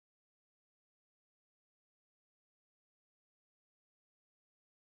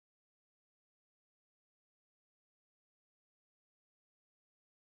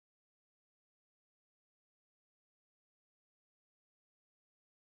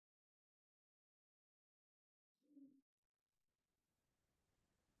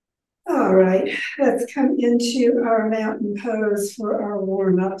All right, let's come into our mountain pose for our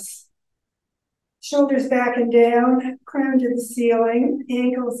warm-ups. Shoulders back and down, crown to the ceiling,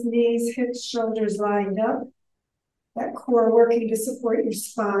 ankles, knees, hips, shoulders lined up. That core working to support your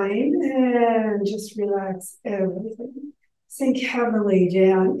spine, and just relax everything. Sink heavily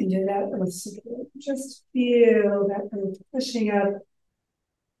down into that earth support. Just feel that earth pushing up,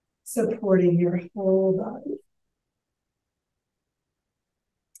 supporting your whole body.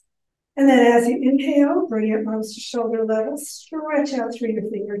 And then as you inhale, bring your arms to shoulder level, stretch out through your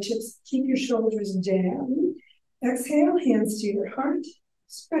fingertips, keep your shoulders down. Exhale, hands to your heart,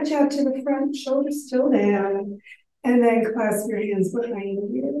 stretch out to the front, shoulders still down, and then clasp your hands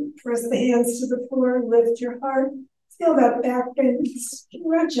behind you. Press the hands to the floor, lift your heart, feel that back bend,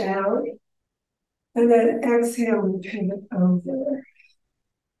 stretch out, and then exhale and pivot over.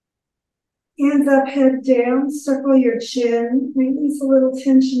 Hands up, head down, circle your chin, release a little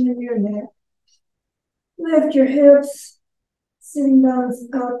tension in your neck. Lift your hips, sitting bones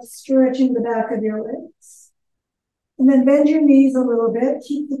up, stretching the back of your legs. And then bend your knees a little bit,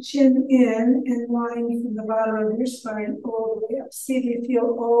 keep the chin in and line from the bottom of your spine all the way up. See if you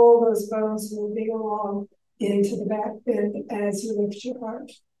feel all those bones moving along into the back bend as you lift your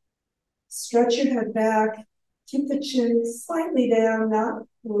heart. Stretch your head back, keep the chin slightly down, not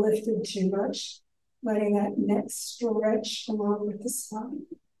lifted too much, letting that neck stretch along with the spine.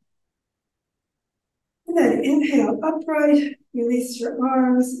 And then inhale upright, release your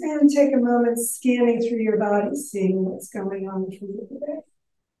arms, and take a moment scanning through your body, seeing what's going on for you today.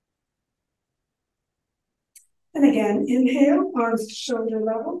 And again, inhale, arms to shoulder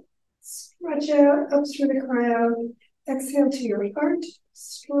level, stretch out up through the crown, exhale to your heart,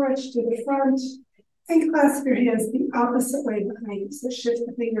 stretch to the front, and clasp your hands the opposite way behind you, so shift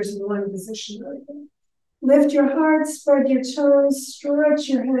the fingers in one position. Lift your heart, spread your toes, stretch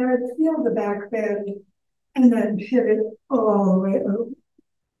your head, feel the back bend, and then pivot all the way over.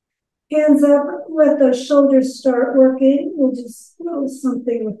 Hands up, let those shoulders start working. We'll just do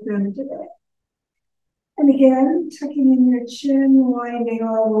something with them today. And again, tucking in your chin, winding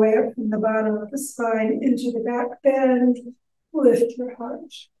all the way up from the bottom of the spine into the back bend, lift your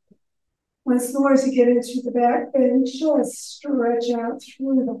heart. Once more, as you get into the back bend, just stretch out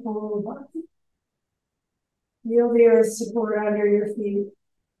through the whole body. Feel the earth support under your feet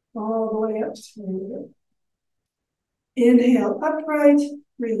all the way up through it. Inhale upright,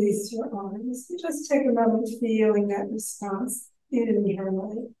 release your arms. Just take a moment feeling that response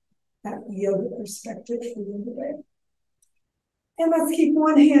internally, that yoga perspective for you today. And let's keep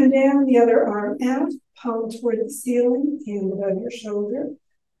one hand down, the other arm out, palm toward the ceiling, hand above your shoulder.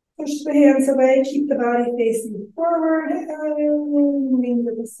 Push the hands away, keep the body facing forward, and lean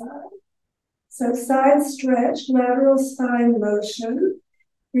to the side. So side stretch, lateral spine motion.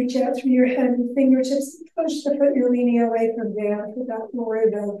 Reach out through your head and fingertips and push the foot you're leaning away from down for that lower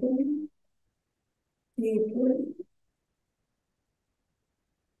opening. Deeply.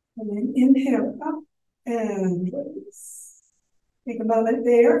 And then inhale up and release. Take a moment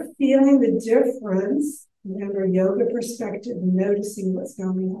there, feeling the difference. Remember, yoga perspective, noticing what's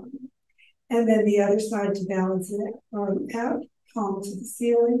going on. And then the other side to balance it. Arm out, palm to the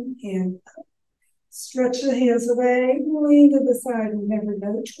ceiling, hand up. Stretch the hands away, lean to the side. Remember,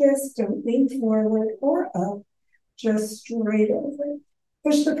 no twist. Don't lean forward or up, just straight over.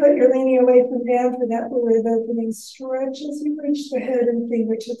 Push the foot you're leaning away from down for that lower opening. Stretch as you reach the head and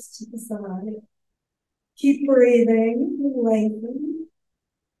fingertips to the side. Keep breathing, lengthen.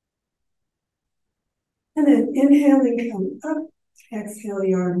 And then inhaling, come up. Exhale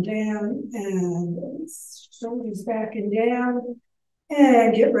the arm down and shoulders back and down.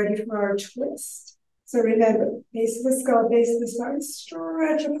 And get ready for our twist. So remember, base of the skull, base of the spine,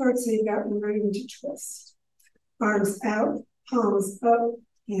 stretch apart so you've got room to twist. Arms out, palms up,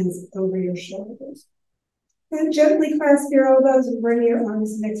 hands over your shoulders. Then gently clasp your elbows and bring your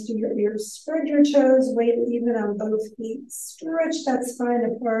arms next to your ears. Spread your toes, weight even on both feet. Stretch that spine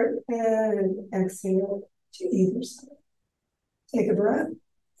apart and exhale to either side. Take a breath,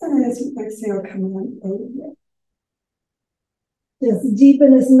 and as you exhale, come on over. Just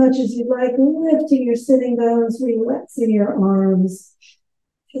deepen as much as you like, lifting your sitting bones, relaxing your arms,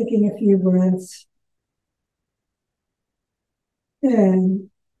 taking a few breaths, and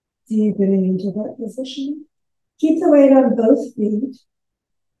deepening into that position. Keep the weight on both feet.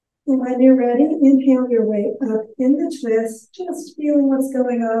 And when you're ready, inhale your way up in the twist, just feeling what's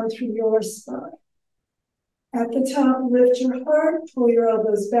going on through your spine. At the top, lift your heart, pull your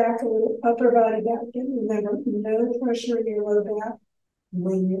elbows back, a little upper body back in. Remember, no pressure in your low back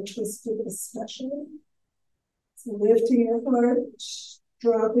when you're twisted especially. So lifting your heart,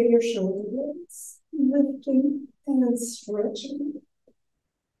 dropping your shoulder blades, lifting and stretching.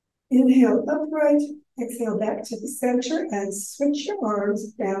 Inhale upright, exhale back to the center and switch your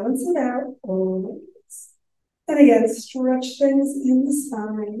arms, balance it out always. And again, stretch things in the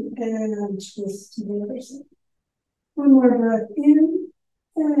spine and twist to the other side. One more breath in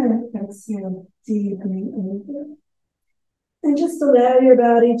and exhale, deepening over. And just allow your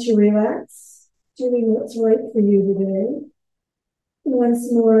body to relax, doing what's right for you today.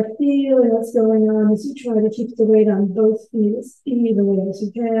 Once more, feeling what's going on as you try to keep the weight on both feet as evenly as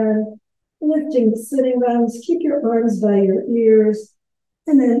you can. Lifting the sitting bones, keep your arms by your ears,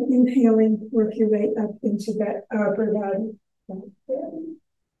 and then inhaling, work your way up into that upper body. And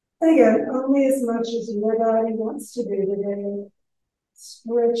again, only as much as your body wants to do today.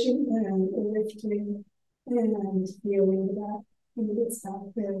 Stretching and lifting and feeling that in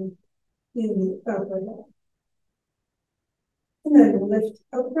itself in the upper body. And then lift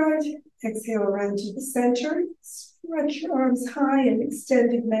upright, exhale around to the center, stretch your arms high and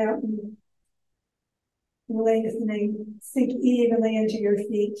extended mountain, lengthening, sink evenly into your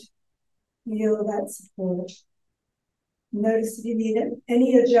feet, feel that support. Notice if you need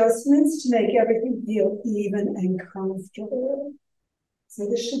any adjustments to make everything feel even and comfortable. So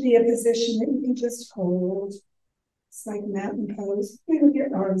this should be a position that you can just hold. It's like mountain pose, with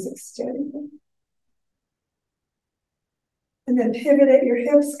your arms extended. And then pivot at your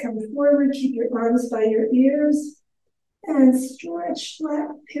hips, come forward, keep your arms by your ears, and stretch flat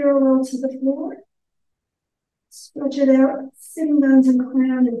parallel to the floor. Stretch it out, sitting bones and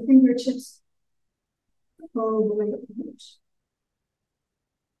crown and fingertips all the way up.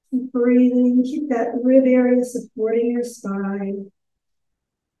 Keep breathing, keep that rib area supporting your spine.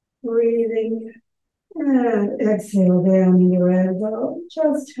 Breathing, and exhale down to your elbow,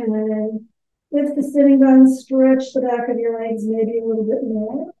 just hang. Lift the sitting bones, stretch the back of your legs maybe a little bit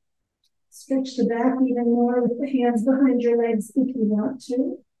more. Stretch the back even more with the hands behind your legs if you want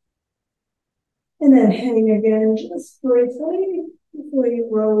to. And then hang again just briefly before you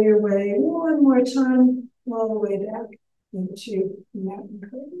roll your way one more time all the way back into mountain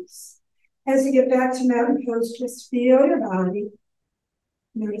pose. As you get back to mountain pose, just feel your body.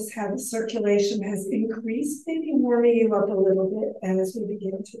 Notice how the circulation has increased, maybe warming you up a little bit as we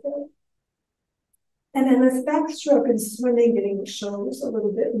begin today. And then this backstroke and swimming, getting the shoulders a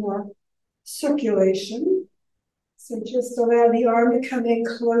little bit more circulation. So just allow the arm to come in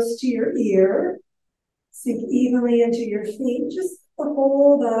close to your ear. Sink evenly into your feet, just the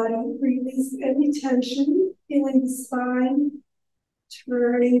whole body. Release any tension, feeling the spine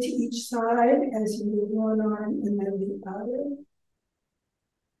turning to each side as you move one arm and then the other.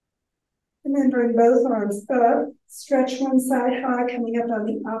 And then bring both arms up, stretch one side high, coming up on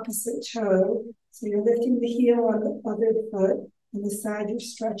the opposite toe. So you're lifting the heel on the other foot, and the side you're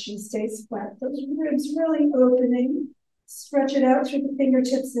stretching stays flat. Those ribs really opening. Stretch it out through the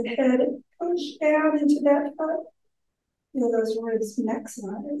fingertips and head, and push down into that foot. Feel those ribs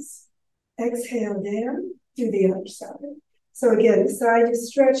maximize. Exhale down, do the other side. So again, the side you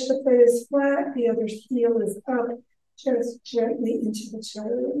stretch, the foot is flat, the other heel is up, just gently into the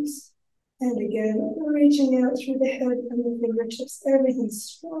toes. And again, reaching out through the head and the fingertips, everything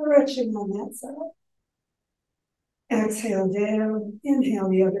stretching on that side. Exhale down, inhale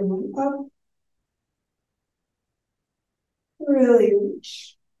the other one up. Really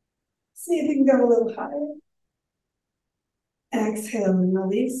reach. See if you can go a little higher. Exhale and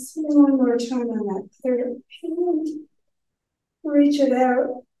release. One more time on that third hand. Reach it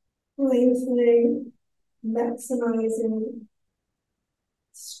out, lengthening, maximizing,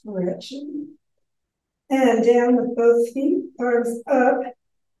 stretching. And down with both feet, arms up.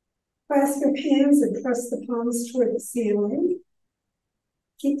 Clasp your hands and press the palms toward the ceiling.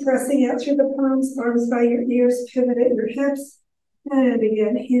 Keep pressing out through the palms, arms by your ears, pivot at your hips, and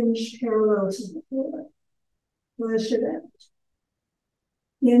again, hinge parallel to the floor. Push it out.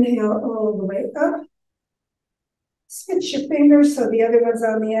 Inhale all the way up. Switch your fingers so the other one's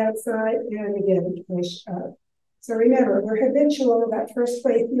on the outside, and again, push up. So remember, we're habitual. That first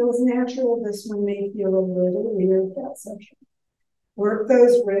way feels natural. This one may feel a little weird. That's okay. Work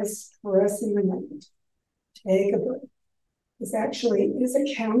those wrists, pressing the movement. Take a breath. This actually is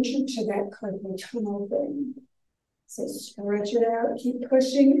a counter to that carpal tunnel thing. So stretch it out, keep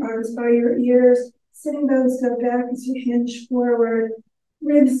pushing, arms by your ears, sitting bones go back as you hinge forward,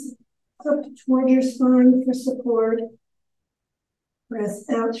 ribs up toward your spine for support. Press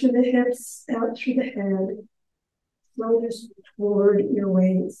out through the hips, out through the head, shoulders toward your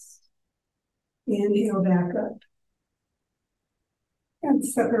waist. Inhale back up. And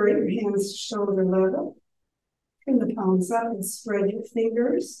separate your hands to shoulder level. Turn the palms up and spread your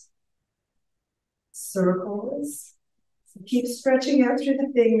fingers. Circles. So keep stretching out through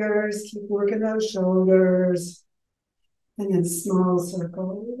the fingers. Keep working those shoulders. And then small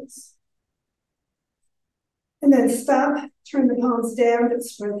circles. And then stop. Turn the palms down, but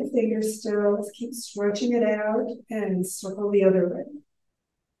spread the fingers still. Let's keep stretching it out and circle the other way.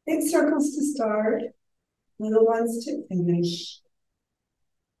 Big circles to start. Little ones to finish.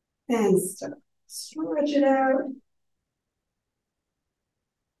 And stop. Stretch it out.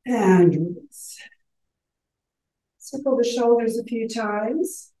 And release. Circle the shoulders a few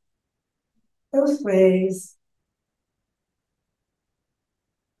times. Both ways.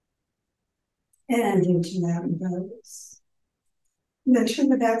 And into mountain pose. And then turn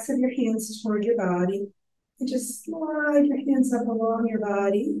the backs of your hands toward your body. And just slide your hands up along your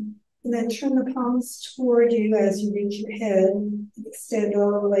body. And then turn the palms toward you as you reach your head. And extend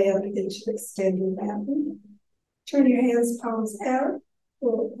all the way up into extended mountain. Turn your hands, palms out.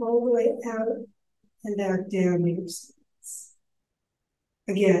 Pull all the way out and back down to your sides.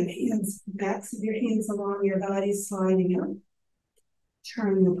 Again, hands, backs of your hands along your body, sliding up.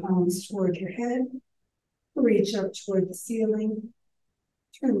 Turn the palms toward your head. Reach up toward the ceiling.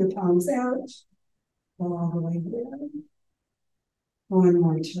 Turn the palms out. All the way down. One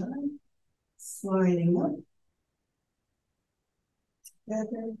more time. Sliding up.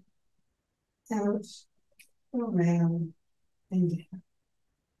 Together. Out. Around. And down.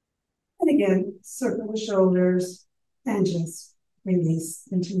 And again, circle the shoulders and just release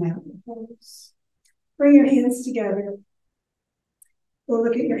into mountain pose. Bring your hands together. We'll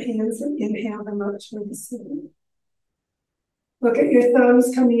look at your hands and inhale them up toward the ceiling. Look at your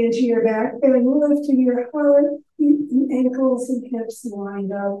thumbs coming into your back and lifting your heart, feet and ankles and hips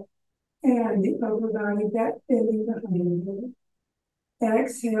lined up. And the upper body back bending behind you.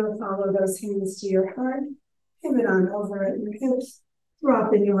 Exhale, follow those hands to your heart. Pivot on over at your hips.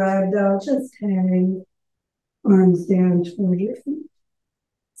 Drop in your ragdoll, just hang. Arms down toward your feet.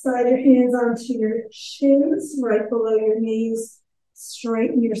 Slide your hands onto your shins, right below your knees.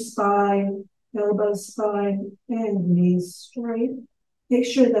 Straighten your spine, elbows, spine, and knees straight. Make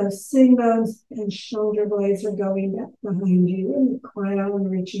sure those sing bones and shoulder blades are going back behind you and the crown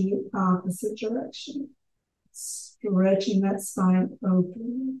reaching the opposite direction. Stretching that spine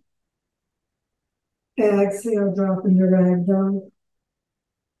open. Exhale, drop in your ragdoll.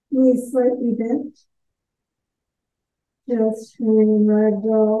 Knees slightly bent. Just hanging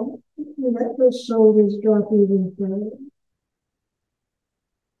ragdoll. Let those shoulders drop even further.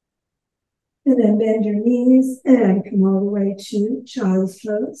 And then bend your knees and come all the way to child's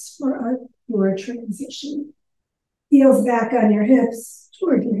pose for our floor transition. Heels back on your hips,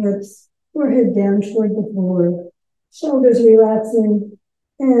 toward your hips, forehead down toward the floor, shoulders relaxing,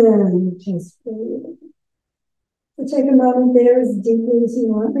 and just breathe. So take a moment there as deeply as you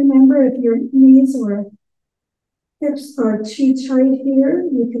want. Remember, if your knees or hips are too tight here,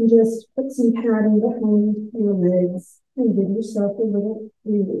 you can just put some padding behind your legs and give yourself a little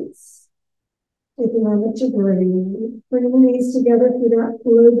release. Take a moment to breathe. Bring the knees together through that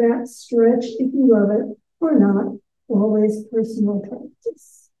low back stretch if you love it or not. Always personal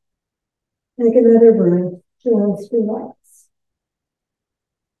practice. Take another breath. Just relax.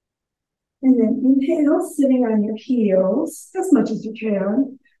 And then inhale, sitting on your heels as much as you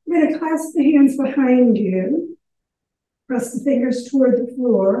can. You're going to clasp the hands behind you. Press the fingers toward the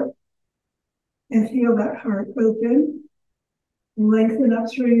floor. And feel that heart open. Lengthen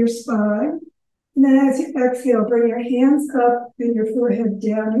up through your spine. And then as you exhale, bring your hands up and your forehead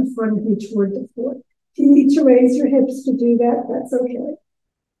down in front of you toward the floor. If you need to raise your hips to do that, that's okay.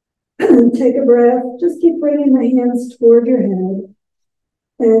 Take a breath. Just keep bringing the hands toward your head.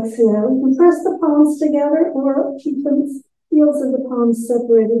 Exhale. You can press the palms together or keep the heels of the palms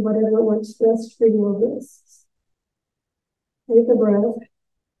separated, whatever works best for your wrists. Take a breath.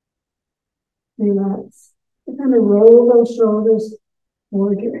 Relax. And kind of roll those shoulders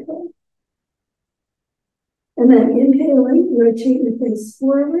toward your head. And then inhaling, rotate your face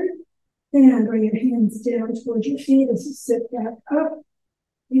forward and bring your hands down towards your feet as you sit back up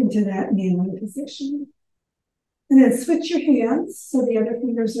into that kneeling position. And then switch your hands so the other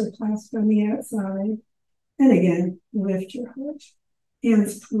fingers are clasped on the outside. And again, lift your heart.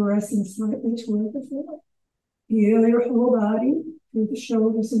 Hands pressing slightly toward the floor. Feel your whole body through the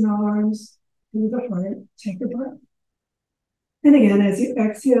shoulders and arms, through the heart. Take a breath. And again, as you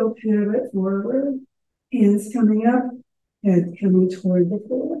exhale, pivot forward. Hands coming up, head coming toward the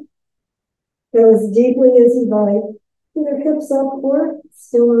floor. Go as deeply as you like. Either hips up or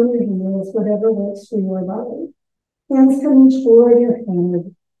still on your heels, whatever works for your body. Hands coming toward your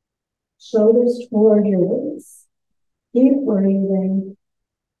head. Shoulders toward your waist. Keep breathing.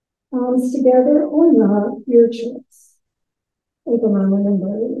 Palms together or not, your choice. Take a moment and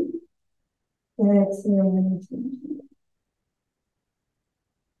breathe. Exhale.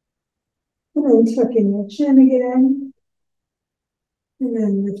 And then tucking your chin again. And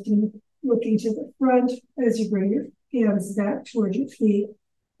then looking to the front as you bring your hands back towards your feet,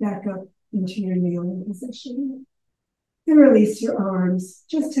 back up into your kneeling position. And release your arms.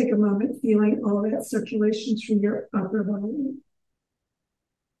 Just take a moment feeling all that circulation through your upper body.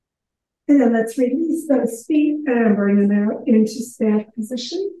 And then let's release those feet and bring them out into staff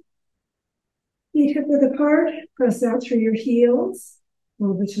position. Feet hip width apart, press out through your heels,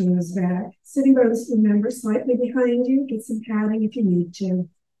 pull the toes back. Sitting bones, remember, slightly behind you. Get some padding if you need to.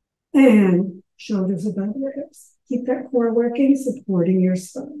 And shoulders above your hips. Keep that core working, supporting your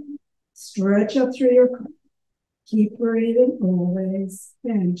spine. Stretch up through your core. Keep breathing always.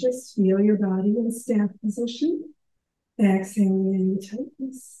 And just feel your body in staff position. Exhaling any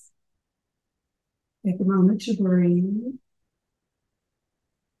tightness. Take a moment to breathe.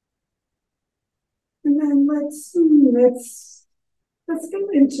 And then let's go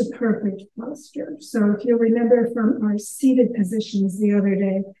into perfect posture. So if you'll remember from our seated positions the other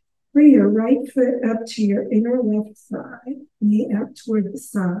day, bring your right foot up to your inner left thigh, knee up toward the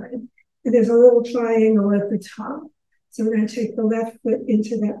side. And there's a little triangle at the top. So we're going to take the left foot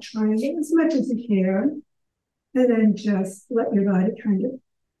into that triangle as much as you can. And then just let your body kind of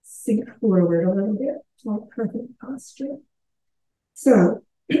sink forward a little bit for perfect posture. So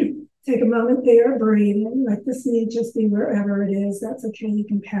take a moment there, breathing. Let this knee just be wherever it is. That's okay. You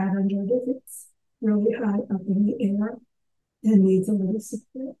can pat under it if it's really high up in the air and needs a little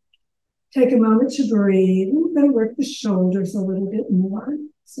support. Take a moment to breathe. We're going to work the shoulders a little bit more.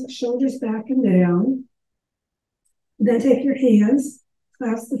 So shoulders back and down. Then take your hands,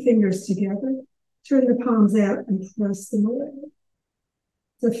 clasp the fingers together, turn the palms out and press them away.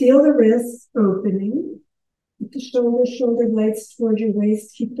 So feel the wrists opening. Keep the shoulder blades toward your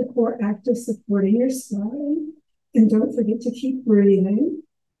waist. Keep the core active, supporting your spine. And don't forget to keep breathing.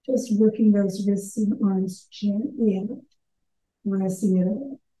 Just working those wrists and arms gently out, pressing it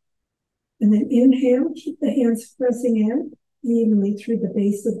away. And then inhale, keep the hands pressing in evenly through the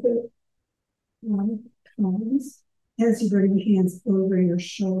base of the palms as you bring the hands over your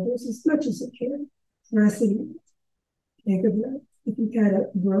shoulders as much as you can. Pressing in. Take a breath. If you've got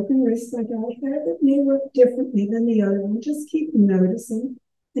a broken wrist like I had, it may work differently than the other one. Just keep noticing.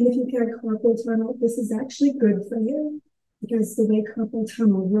 And if you've got carpal tunnel, this is actually good for you because the way carpal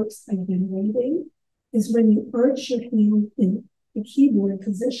tunnel works, I've been reading, is when you arch your hand in the keyboard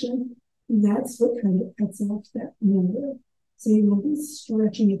position, that's what kind of cuts off that member. So you will be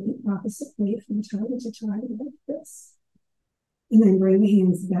stretching it the opposite way from time to time like this. And then bring the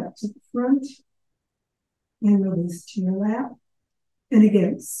hands back to the front and release to your lap. And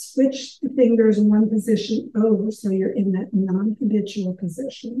again, switch the fingers in one position over so you're in that non-habitual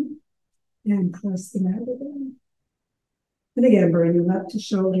position and press them out again. And again, bring them up to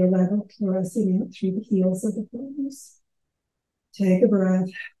shoulder level, pressing out through the heels of the palms. Take a breath.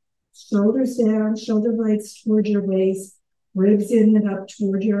 Shoulders down, shoulder blades toward your waist, ribs in and up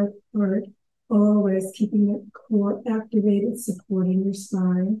toward your heart, always keeping the core activated, supporting your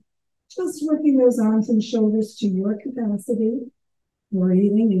spine. Just working those arms and shoulders to your capacity.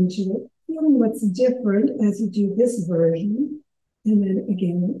 Breathing into it, feeling what's different as you do this version. And then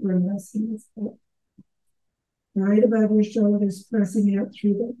again, bring those hands up. Right above your shoulders, pressing out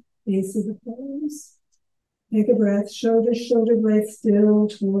through the base of the palms. Take a breath, shoulder blades still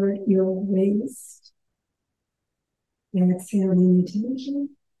toward your waist. And exhale any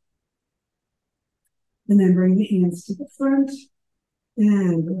tension. And then bring the hands to the front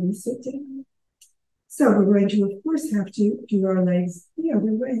and release it down. So we're going to, of course, have to do our legs the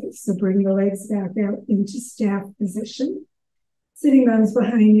other way. So bring the legs back out into staff position. Sitting bones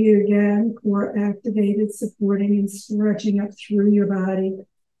behind you again, core activated, supporting and stretching up through your body.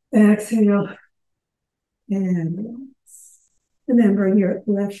 Exhale and relax. And then bring your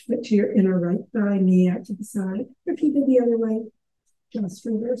left foot to your inner right thigh, knee out to the side. Repeat it the other way. Just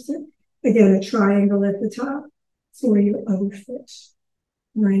reverse it. Again, a triangle at the top for your other foot.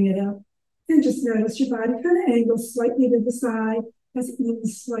 Bring it up. And just notice your body kind of angles slightly to the side as it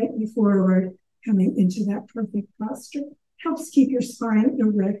moves slightly forward, coming into that perfect posture. Helps keep your spine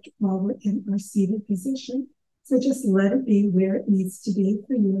erect while we're in our seated position. So just let it be where it needs to be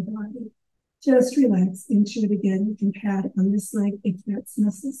for your body. Just relax into it again. You can pad on this leg if that's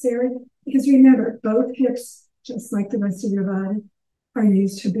necessary. Because remember, both hips, just like the rest of your body, are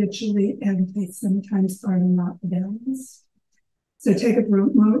used habitually and they sometimes are not balanced. So take a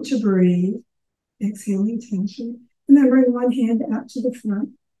moment to breathe, exhaling tension, And then bring one hand out to the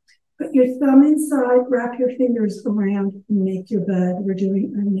front. Put your thumb inside, wrap your fingers around, and make your bud. We're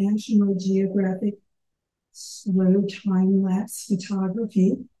doing a National Geographic slow time-lapse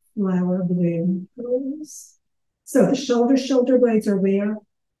photography flower bloom pose. So the shoulder blades are where?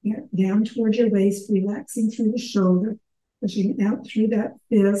 Down towards your waist, relaxing through the shoulder, pushing out through that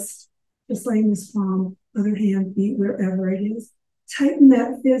fist, just laying this palm, other hand, feet, wherever it is. Tighten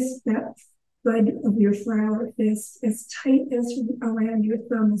that fist, that bud of your flower fist, as tight as around your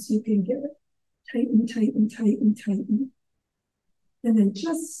thumb as you can get it. Tighten, tighten, tighten, tighten. And then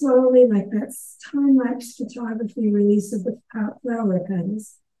just slowly, like that time-lapse photography release of the flower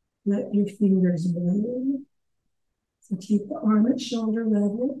petals, let your fingers bloom. So keep the arm at shoulder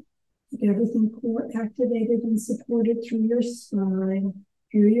level. Keep everything core activated and supported through your spine,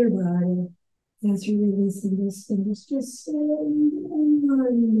 through your body. As you're releasing those fingers, just slowly,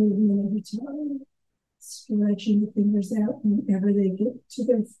 one movement at a time. Stretching the fingers out whenever they get to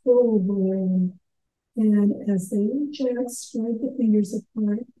their full bloom. And as they reach out, spread the fingers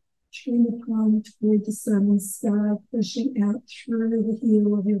apart, turn the palm toward the sun and sky, pushing out through the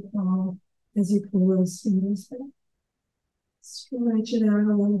heel of your palm as you pull those fingers back. Stretch it out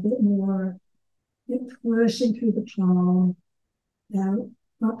a little bit more. Keep pushing through the palm, out,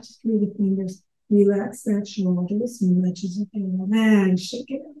 up through the fingers. Relax that shoulder as much as you can, and shake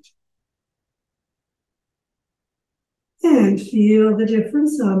it out. And feel the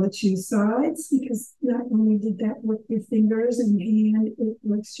difference on the two sides, because not only did that work your fingers and hand, it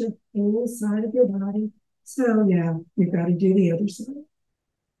works your whole side of your body. So yeah, we've got to do the other side.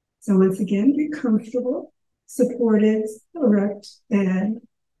 So once again, get comfortable, supported, erect, and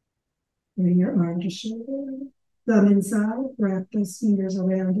bring your arm to shoulder. Thumb inside, wrap those fingers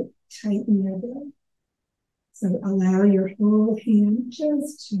around it, tighten your belt. So allow your whole hand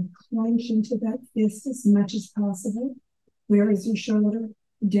just to clench into that fist as much as possible. Where is your shoulder?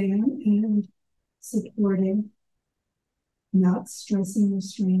 Down and supporting, not stressing or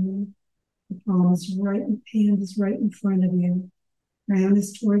straining. The palm is right, hand is right in front of you. Crown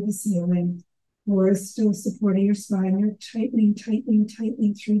is toward the ceiling. Core is still supporting your spine. You're tightening, tightening,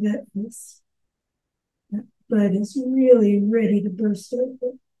 tightening through that fist. That bud is really ready to burst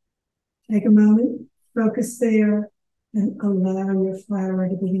open. Take a moment, focus there, and allow your flower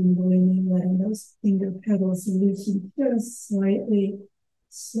to begin blooming, letting those finger petals loosen just slightly,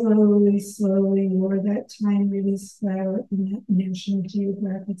 slowly, slowly. You're that time-release flower in that National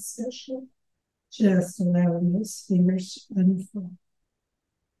Geographic special. Just allowing those fingers to unfold.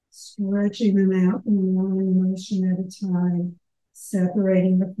 Stretching them out in one motion at a time,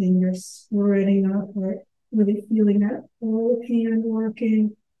 separating the fingers, spreading apart, really feeling that whole hand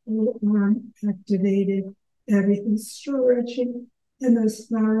working, whole arm activated, everything stretching, and those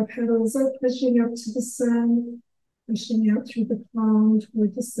flower petals are pushing up to the sun, pushing out through the palm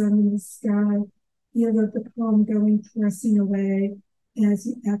toward the sun in the sky. Feel that the palm going, pressing away as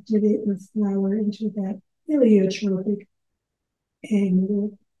you activate your flower into that heliotropic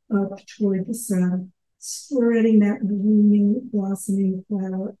angle up toward the sun, spreading that blooming, blossoming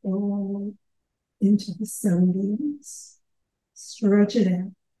flower all into the sunbeams. Stretch it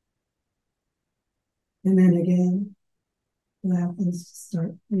out. And then again, allow things to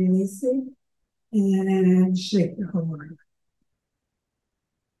start releasing and shake the whole arm.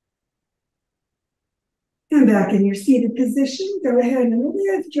 And back in your seated position, go ahead and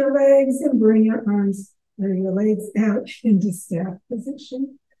lift your legs and bring your arms or your legs out into staff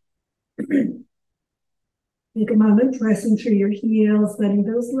position. Take a moment, pressing through your heels, letting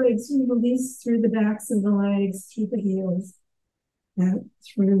those legs release through the backs of the legs, through the heels, out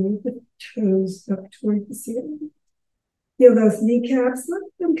through the toes up toward the ceiling. Feel those kneecaps, let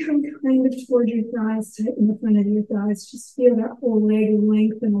them come kind of toward your thighs, tighten the front of your thighs. Just feel that whole leg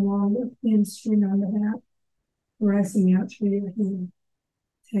lengthen along the hamstring on the back, pressing out through your heel.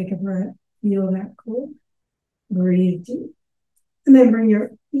 Take a breath, feel that core. Breathe deep. And then bring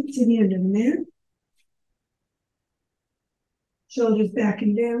your feet to the end of the mat. Shoulders back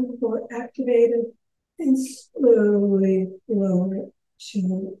and down, core activated, and slowly lower it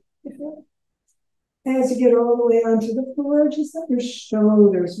to the floor. As you get all the way onto the floor, just let your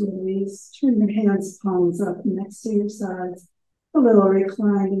shoulders release. Turn your hands, palms up next to your sides. A little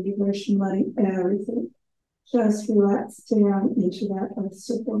reclined integration, letting everything just relax down into that earth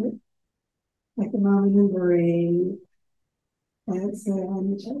support. Take a moment and breathe. Exhale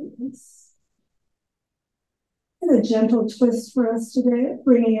on the tightness. And a gentle twist for us today,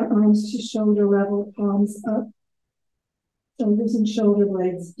 bringing your arms to shoulder level, palms up, shoulders and shoulder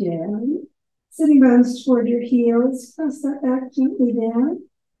blades down. Sitting bones toward your heels, press that back gently down,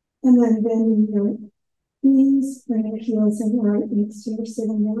 and then bending your Knees, bring your heels in right next to your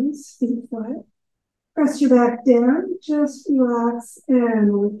sitting bones, feet flat. Press your back down, just relax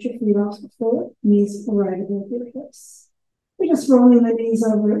and lift your feet off the floor, knees right above your hips. You're just rolling the knees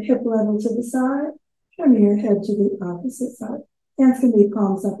over at hip level to the side, turning your head to the opposite side. Hands can be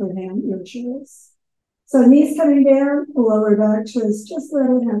palms up or down, your choice. So knees coming down, lower back twist, just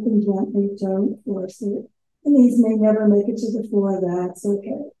let it happen gently, don't force it. The knees may never make it to the floor, that's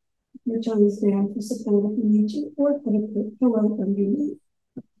okay. Your toes down for support if you need to, or put a pillow underneath.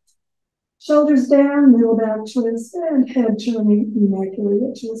 Shoulders down, middle back twist, and head turning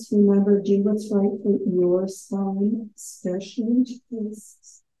immaculate. Just remember, do what's right for your spine, especially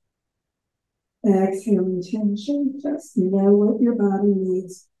twists. Exhaling tension, just know what your body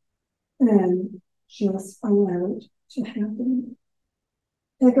needs and just allow it to happen.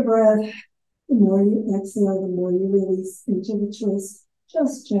 Take a breath. The more you exhale, the more you release into the twist.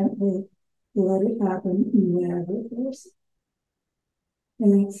 Just gently let it happen, never force it.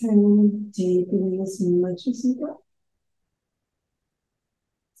 And exhale deeply as much as you go.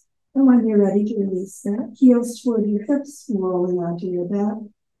 And when you're ready to release that, heels toward your hips, rolling onto your back.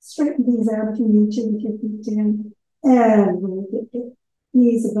 Straighten things out if you need to with your feet down. And roll the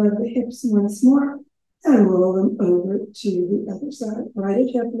knees above the hips once more. And roll them over to the other side, right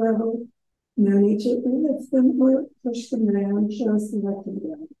at hip level. No need to lift them or push them down, just let them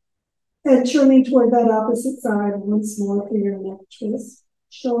down. And turning toward that opposite side once more for your neck twist.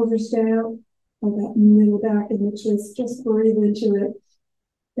 Shoulders down, and that middle back in the twist. Just breathe into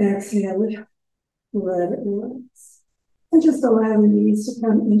it. Exhale it, let it relax. And just allow the knees to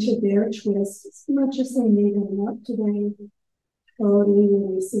come into their twist as much as they need them up today. Totally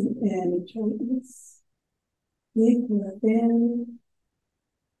releasing any tightness. Deep breath in.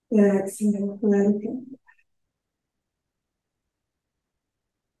 Exhale, let it go.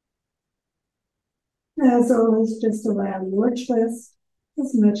 As always, just allow your twist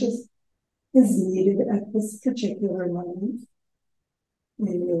as much as is needed at this particular moment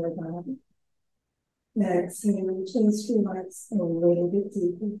in your body. Exhale, just relax a little bit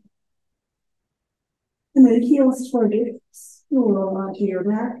deeper. And then heels toward your hips. Roll onto your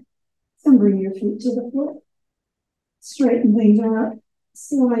back and bring your feet to the floor. Straighten things out,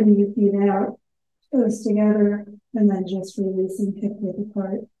 sliding your feet out, toes together, and then just releasing hip width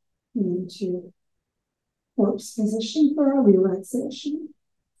apart into corpse position for a relaxation.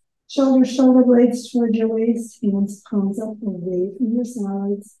 Shoulder blades toward your waist, hands palms up away from your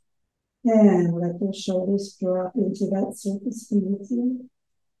sides. And let those shoulders drop into that surface beneath you.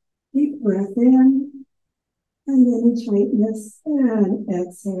 Deep breath in, and any tightness, and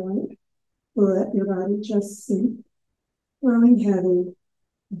exhale. Let your body just sink, growing heavy,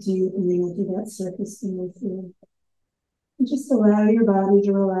 deepening into that surface beneath you. And just allow your body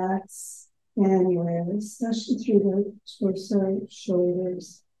to relax anywhere, especially through the torso,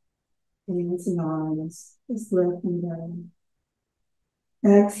 shoulders, hands and arms. Just let them go.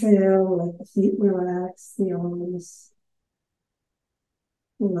 Exhale, let the feet relax, the arms,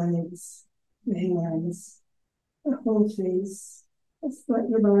 the legs, the hands, the whole face. Just let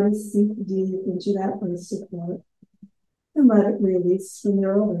your body sink deep into that earth support and let it release from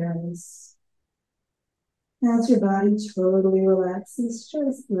your awareness. As your body totally relaxes,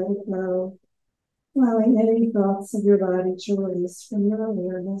 just let it go, allowing any thoughts of your body to release from your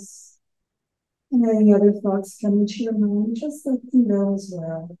awareness. And any other thoughts coming to your mind, just let them go as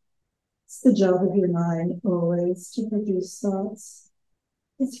well. It's the job of your mind always to produce thoughts.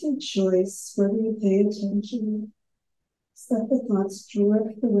 It's your choice whether you pay attention. Just let the thoughts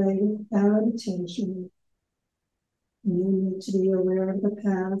drift away without attention. You need to be aware of the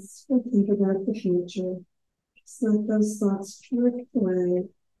past or think about the future. Just let those thoughts drift away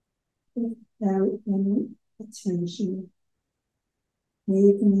without any attention.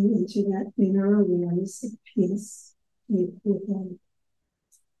 Moving into that inner awareness of peace deep within.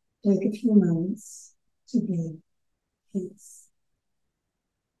 Take a few moments to be peace.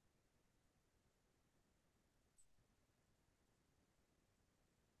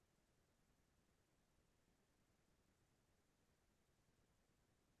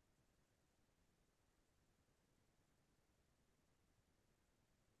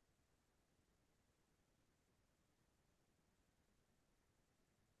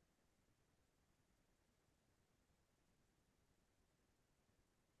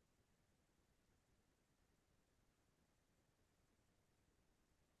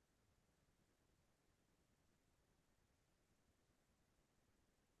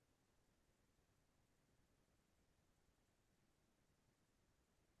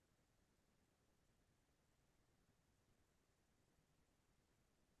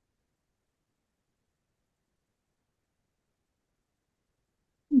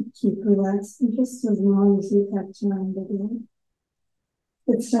 Keep relaxing just as long as you have time to do.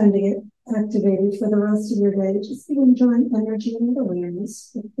 It's time to get activated for the rest of your day. Just begin drawing energy and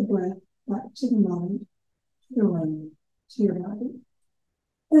awareness with the breath back to the mind, to the brain, to your body.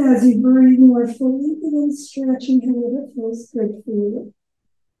 And as you breathe more fully, begin stretching however it feels good for you.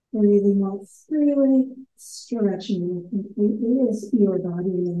 Breathing more freely, stretching more completely as your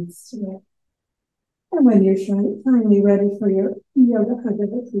body needs to. And when you're finally ready for your yoga hug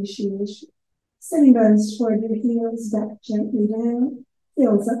of appreciation, sending bones toward your heels, back gently down,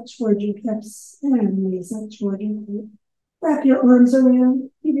 heels up toward your hips, and knees up toward your feet. Wrap your arms around,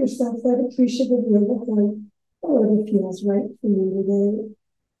 give yourself that appreciative yoga hug, whatever feels right for you today.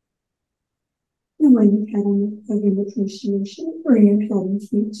 And when you've had a hug of appreciation, bring your head and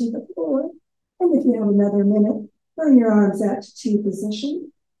feet to the floor. And if you have another minute, bring your arms out to T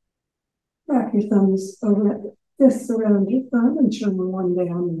position. Wrap your thumbs over fists around your thumb and turn one down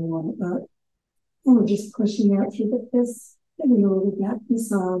and one up. And we're just pushing out through the fists, giving a little back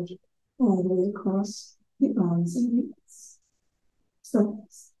massage all the way across the arms and knees. So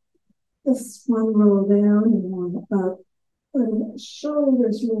this one roll down and one up. Letting the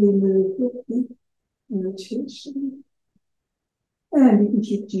shoulders really move with the rotation. And you can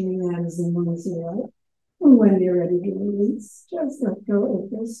keep doing that as long as you like. And when you're ready to release, just let go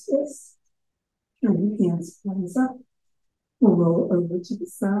of those fists. Turn your hands palms up. We'll roll over to the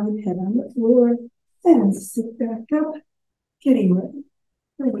side, head on the floor, and sit back up, getting ready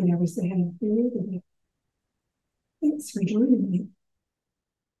for whatever's ahead for you today. Thanks for joining me.